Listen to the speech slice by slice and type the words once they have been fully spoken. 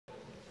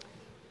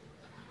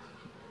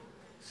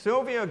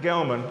Sylvia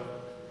Gelman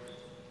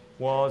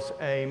was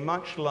a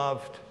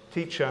much-loved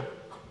teacher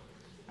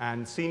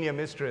and senior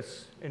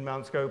mistress in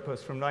Mount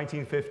Scopus from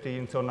 1950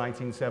 until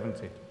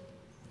 1970.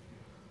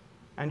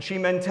 And she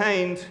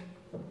maintained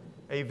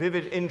a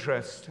vivid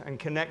interest and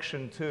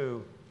connection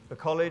to the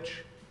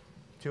college,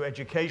 to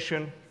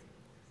education,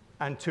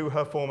 and to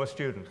her former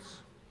students,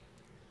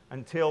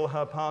 until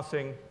her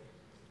passing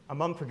a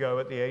month ago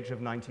at the age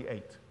of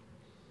 98.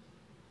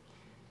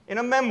 In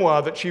a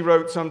memoir that she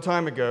wrote some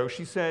time ago,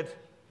 she said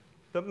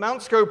that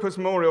Mount Scopus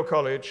Memorial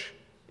College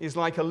is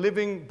like a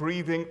living,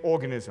 breathing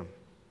organism.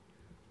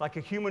 Like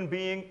a human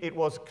being, it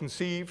was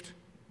conceived,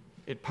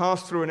 it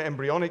passed through an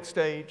embryonic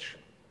stage,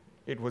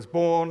 it was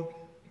born,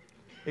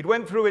 it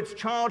went through its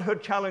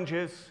childhood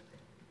challenges,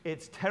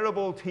 its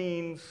terrible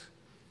teens,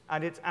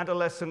 and its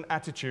adolescent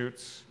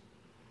attitudes,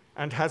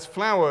 and has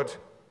flowered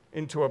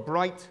into a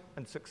bright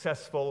and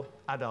successful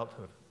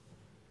adulthood.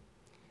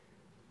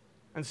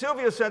 And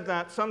Sylvia said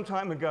that some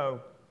time ago,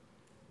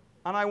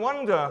 and I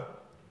wonder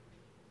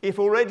if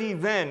already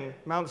then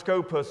Mount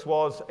Scopus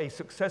was a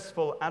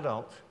successful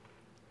adult,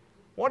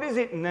 what is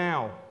it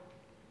now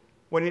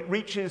when it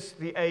reaches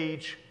the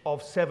age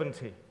of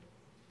 70,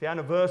 the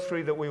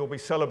anniversary that we will be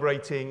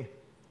celebrating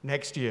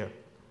next year?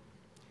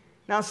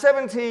 Now,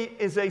 70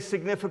 is a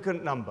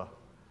significant number.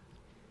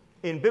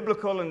 In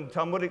biblical and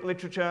Talmudic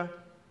literature,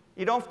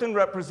 it often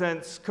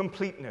represents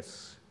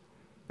completeness.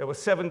 There were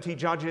 70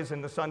 judges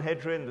in the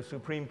Sanhedrin, the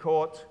Supreme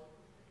Court.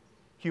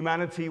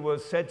 Humanity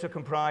was said to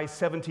comprise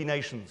 70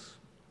 nations.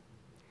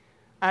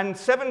 And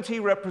 70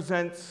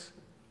 represents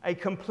a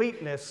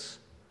completeness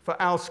for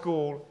our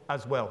school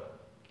as well.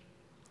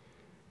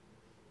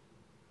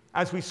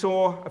 As we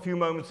saw a few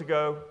moments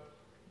ago,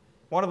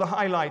 one of the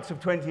highlights of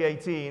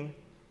 2018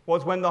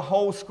 was when the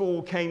whole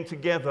school came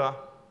together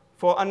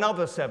for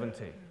another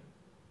 70,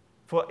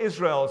 for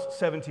Israel's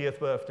 70th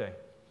birthday.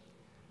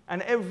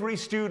 And every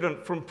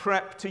student from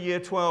prep to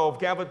year 12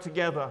 gathered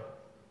together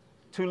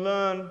to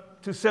learn,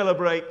 to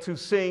celebrate, to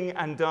sing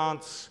and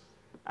dance,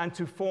 and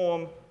to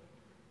form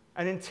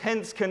an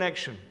intense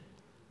connection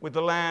with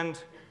the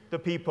land, the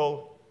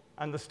people,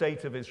 and the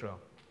state of Israel.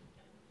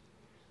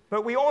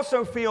 But we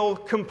also feel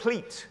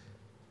complete.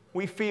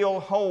 We feel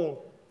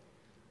whole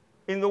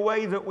in the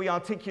way that we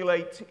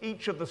articulate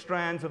each of the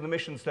strands of the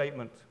mission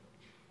statement.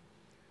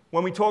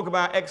 When we talk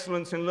about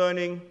excellence in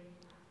learning,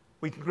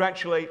 we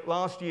congratulate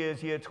last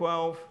year's Year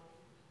 12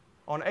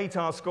 on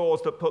 8R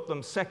scores that put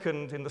them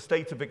second in the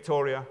state of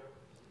Victoria,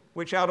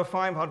 which out of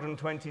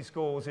 520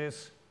 schools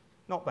is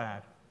not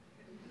bad.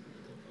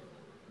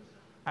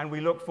 And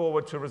we look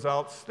forward to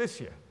results this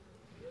year.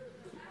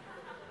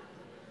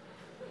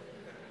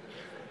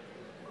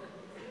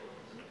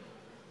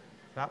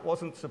 That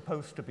wasn't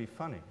supposed to be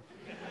funny.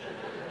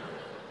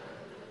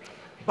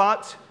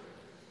 But,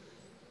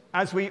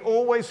 as we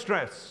always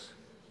stress,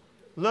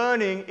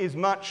 learning is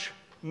much,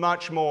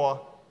 much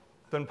more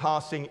than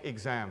passing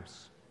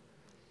exams.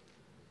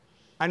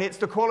 And it's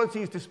the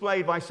qualities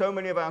displayed by so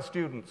many of our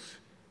students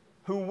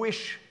who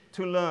wish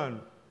to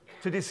learn,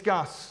 to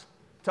discuss,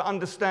 to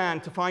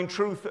understand, to find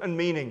truth and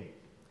meaning,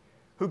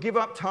 who give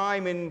up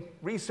time in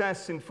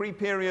recess, in free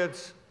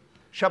periods,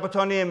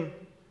 Shabbatonim,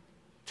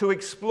 to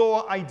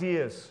explore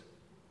ideas.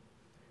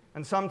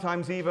 And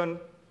sometimes even,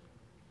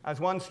 as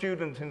one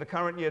student in the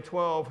current Year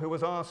 12 who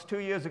was asked 2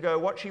 years ago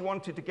what she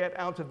wanted to get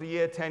out of the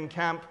Year 10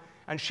 camp,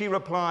 and she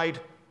replied,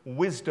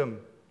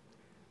 wisdom.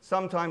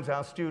 Sometimes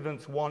our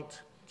students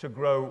want to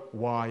grow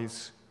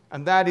wise.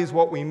 And that is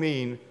what we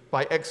mean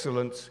by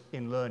excellence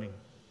in learning.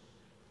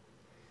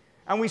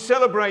 And we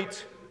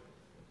celebrate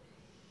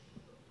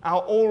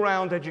our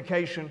all-round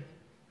education.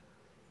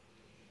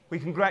 We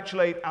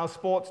congratulate our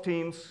sports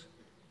teams.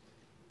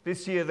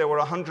 This year there were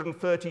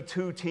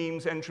 132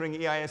 teams entering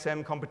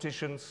EISM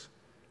competitions,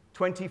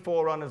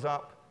 24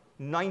 runners-up,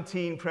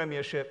 19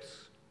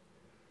 premierships,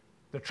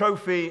 the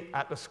trophy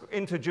at the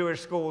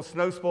Inter-Jewish School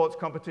Snow Sports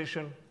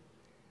Competition,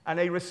 and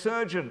a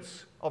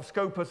resurgence of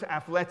Scopus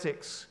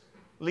athletics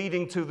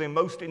leading to the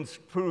most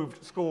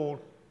improved school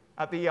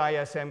at the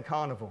EISM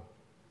Carnival.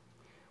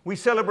 We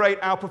celebrate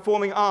our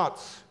performing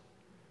arts,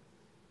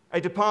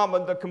 a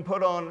department that can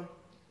put on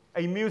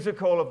a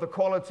musical of the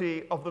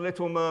quality of The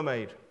Little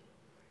Mermaid,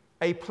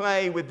 a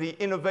play with the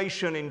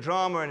innovation in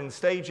drama and in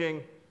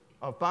staging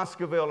of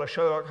Baskerville, a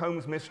Sherlock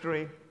Holmes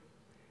mystery,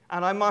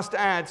 and I must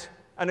add,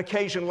 an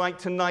occasion like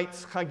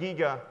tonight's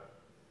Chagiga,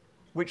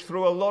 which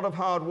through a lot of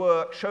hard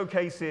work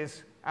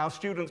showcases our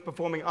students'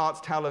 performing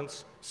arts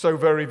talents so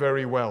very,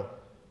 very well.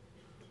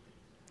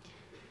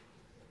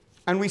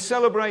 And we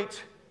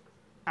celebrate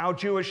our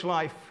Jewish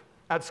life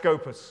at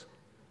Scopus.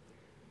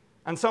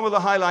 And some of the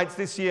highlights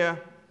this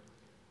year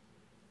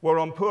were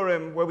on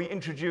Purim, where we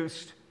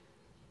introduced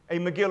a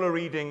Megillah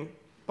reading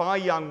by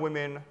young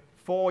women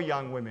for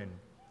young women.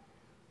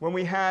 When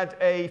we had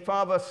a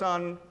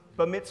father-son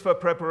bar mitzvah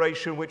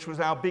preparation, which was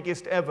our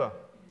biggest ever.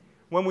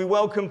 When we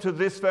welcomed to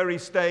this very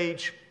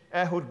stage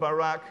Ehud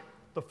Barak,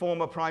 the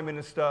former Prime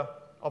Minister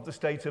of the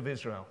State of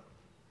Israel.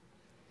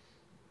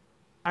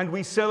 And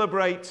we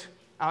celebrate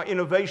our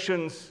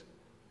innovations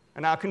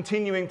and our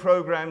continuing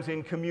programs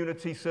in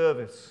community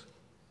service.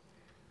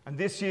 And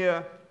this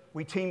year,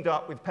 we teamed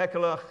up with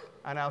Pekelach,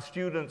 and our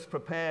students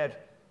prepared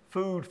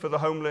food for the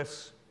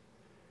homeless.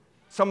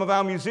 Some of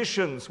our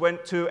musicians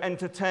went to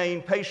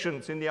entertain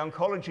patients in the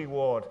oncology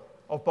ward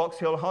of Box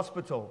Hill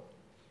Hospital.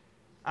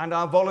 And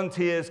our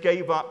volunteers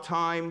gave up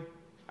time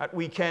at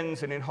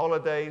weekends and in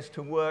holidays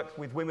to work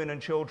with women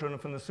and children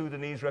from the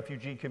Sudanese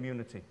refugee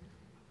community.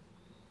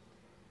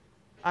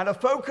 And a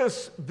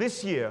focus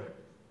this year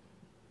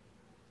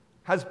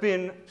has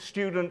been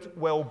student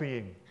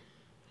well-being.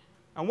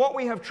 And what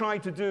we have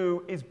tried to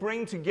do is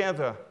bring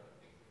together,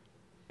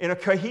 in a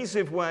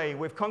cohesive way,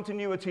 with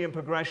continuity and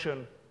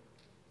progression,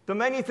 the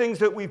many things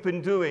that we've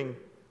been doing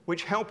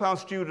which help our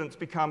students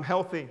become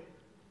healthy,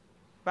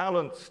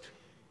 balanced,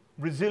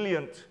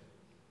 resilient,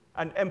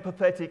 and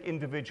empathetic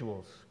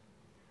individuals.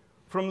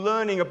 From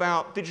learning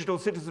about digital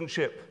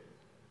citizenship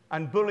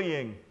and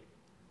bullying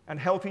and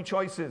healthy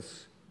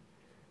choices,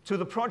 to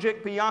the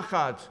Project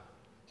Biyachad,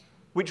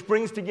 which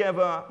brings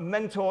together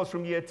mentors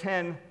from year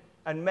 10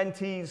 and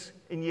mentees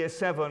in year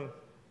 7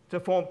 to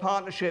form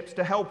partnerships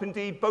to help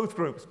indeed both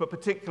groups, but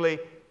particularly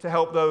to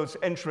help those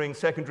entering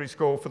secondary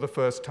school for the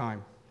first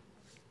time.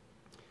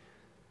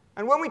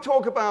 And when we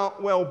talk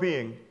about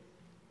well-being,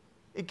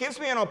 it gives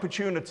me an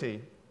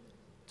opportunity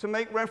to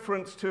make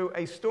reference to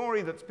a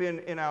story that's been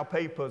in our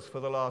papers for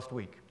the last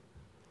week,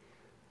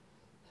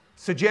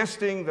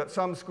 suggesting that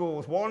some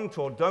schools want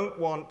or don't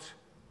want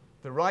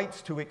the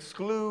rights to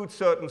exclude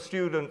certain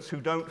students who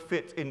don't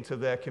fit into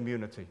their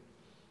community.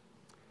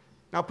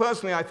 Now,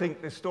 personally, I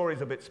think this story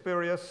is a bit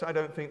spurious. I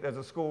don't think there's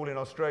a school in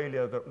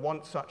Australia that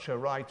wants such a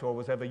right or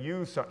has ever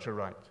used such a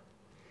right.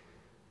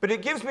 But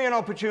it gives me an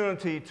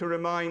opportunity to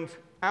remind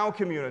our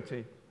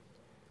community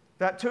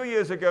that 2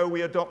 years ago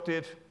we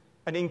adopted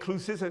an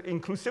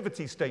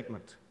inclusivity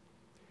statement.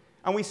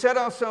 And we set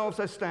ourselves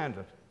a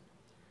standard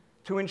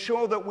to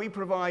ensure that we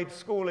provide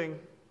schooling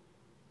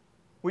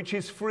which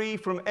is free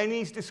from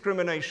any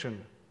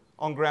discrimination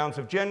on grounds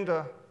of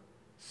gender,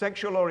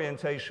 sexual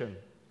orientation,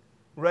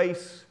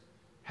 race,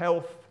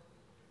 health,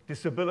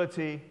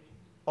 disability,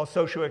 or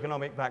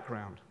socioeconomic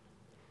background,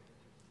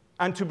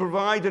 and to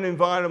provide an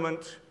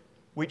environment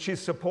which is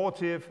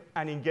supportive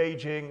and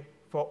engaging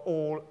for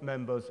all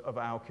members of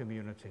our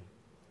community.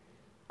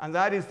 And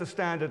that is the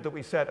standard that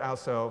we set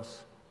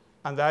ourselves,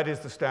 and that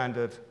is the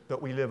standard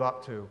that we live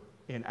up to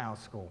in our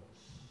school.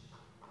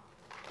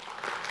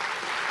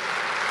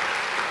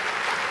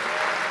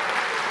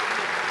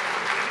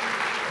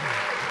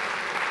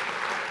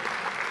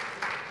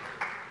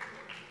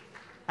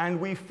 And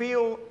we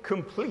feel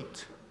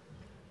complete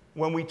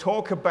when we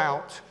talk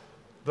about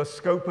the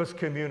Scopus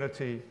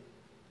community,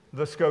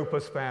 the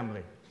Scopus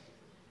family.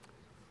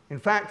 In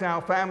fact,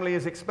 our family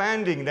is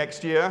expanding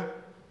next year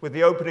with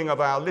the opening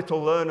of our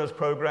Little Learners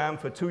program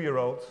for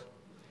 2-year-olds.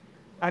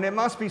 And it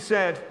must be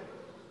said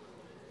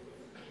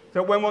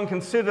that when one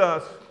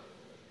considers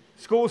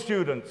school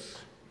students,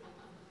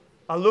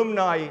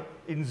 alumni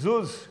in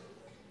ZUS,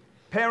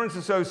 Parents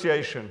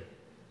Association,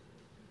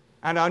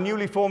 and our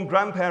newly formed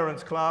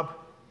Grandparents Club,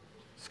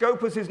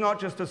 Scopus is not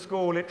just a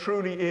school, it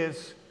truly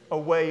is a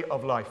way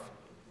of life.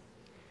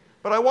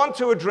 But I want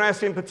to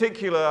address in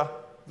particular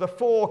the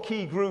 4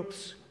 key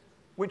groups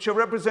which are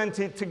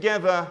represented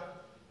together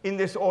in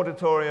this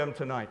auditorium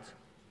tonight.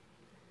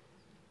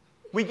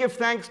 We give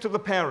thanks to the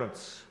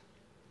parents,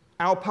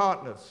 our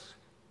partners,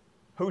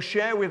 who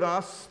share with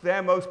us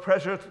their most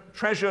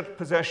treasured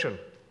possession.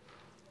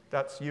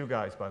 That's you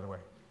guys, by the way.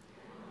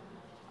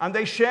 And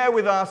they share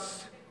with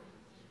us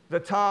the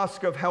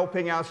task of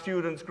helping our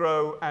students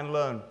grow and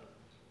learn.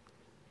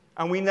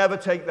 And we never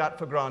take that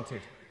for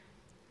granted.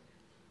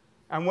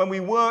 And when we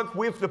work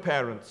with the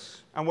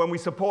parents and when we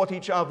support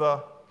each other,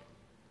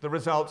 the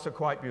results are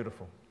quite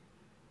beautiful.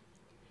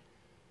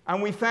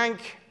 And we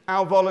thank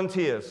our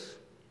volunteers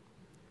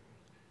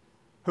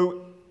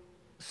who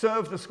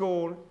serve the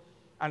school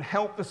and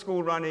help the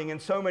school running in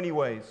so many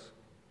ways.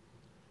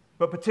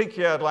 But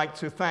particularly, I'd like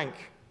to thank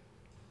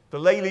the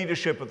lay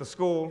leadership of the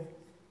school,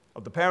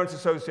 of the Parents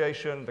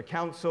Association, the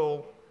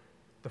Council,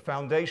 the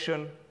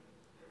Foundation,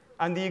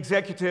 and the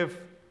executive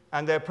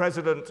and their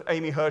president,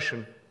 Amy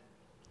Hershen,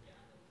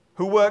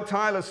 who work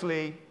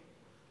tirelessly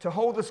to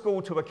hold the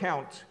school to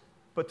account,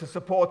 but to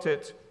support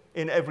it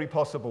in every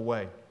possible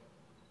way.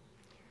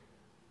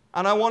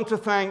 And I want to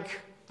thank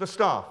the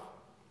staff.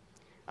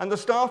 And the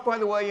staff, by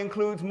the way,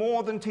 includes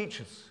more than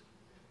teachers.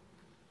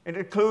 It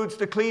includes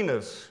the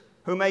cleaners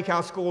who make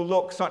our school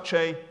look such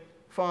a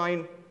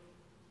fine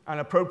and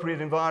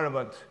appropriate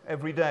environment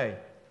every day.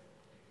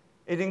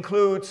 It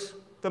includes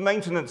the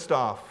maintenance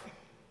staff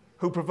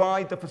who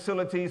provide the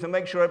facilities and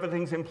make sure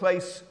everything's in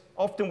place,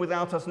 often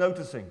without us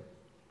noticing.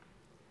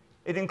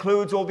 It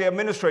includes all the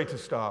administrative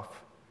staff,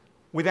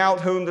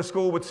 without whom the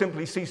school would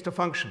simply cease to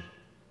function.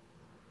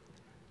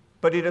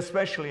 But it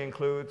especially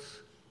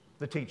includes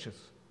the teachers.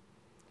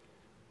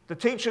 The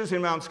teachers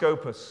in Mount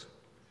Scopus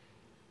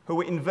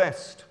who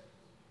invest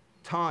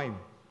time,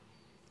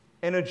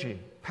 energy,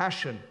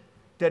 passion,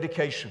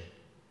 dedication.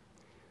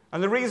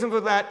 And the reason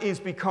for that is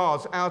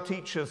because our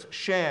teachers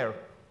share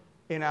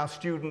in our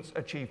students'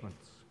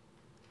 achievements,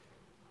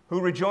 who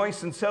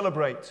rejoice and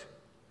celebrate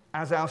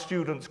as our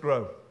students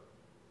grow.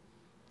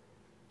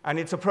 And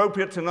it's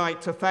appropriate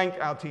tonight to thank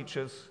our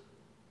teachers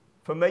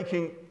for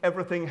making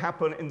everything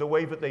happen in the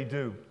way that they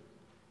do,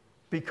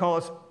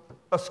 because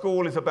a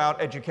school is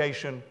about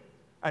education,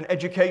 and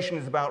education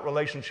is about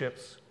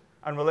relationships,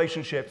 and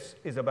relationships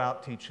is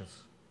about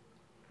teachers.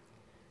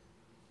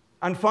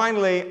 And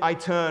finally, I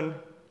turn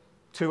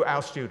to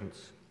our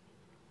students.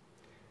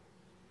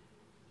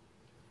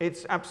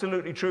 It's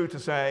absolutely true to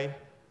say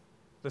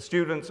the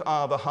students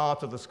are the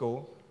heart of the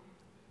school,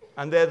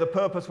 and they're the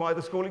purpose why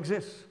the school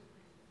exists.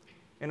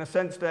 In a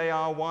sense, they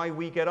are why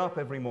we get up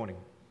every morning.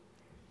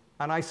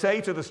 And I say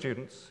to the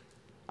students,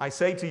 I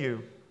say to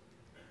you,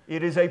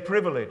 it is a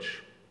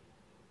privilege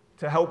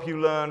to help you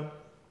learn,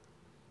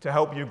 to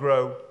help you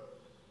grow,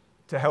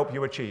 to help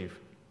you achieve.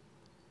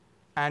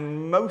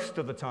 And most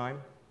of the time,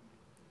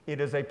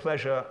 it is a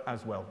pleasure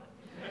as well.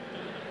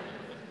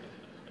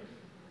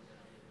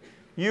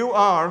 You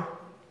are,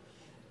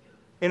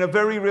 in a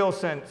very real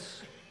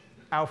sense,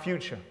 our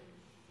future.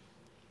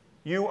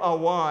 You are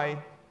why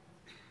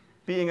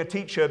being a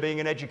teacher, being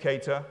an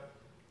educator,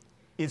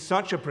 is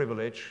such a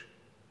privilege,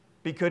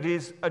 because it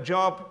is a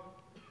job,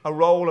 a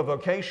role, a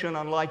vocation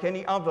unlike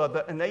any other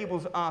that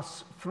enables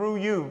us, through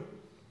you,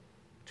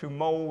 to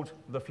mold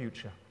the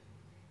future.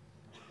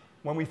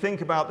 When we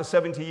think about the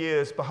 70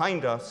 years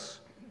behind us,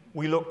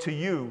 we look to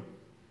you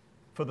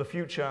for the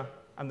future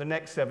and the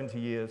next 70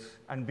 years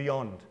and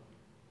beyond.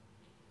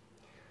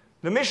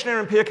 The Mishnah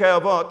in Pirkei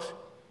Avot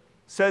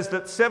says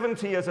that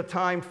 70 is a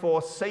time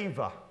for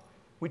seva,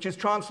 which is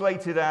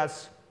translated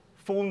as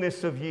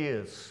fullness of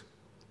years.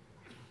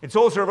 It's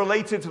also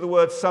related to the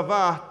word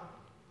sava,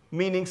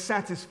 meaning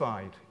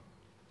satisfied.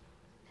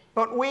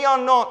 But we are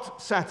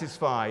not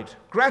satisfied.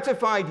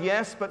 Gratified,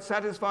 yes, but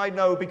satisfied,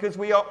 no, because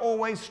we are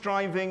always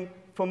striving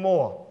for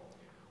more.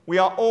 We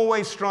are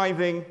always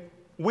striving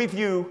with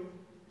you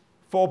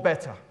for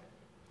better.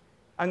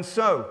 And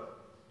so,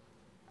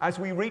 as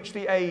we reach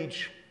the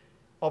age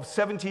of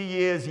 70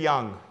 years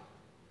young,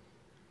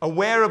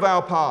 aware of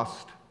our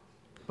past,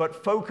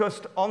 but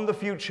focused on the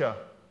future,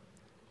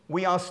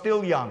 we are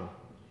still young,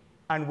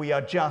 and we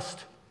are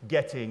just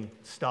getting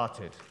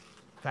started.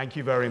 Thank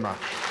you very much.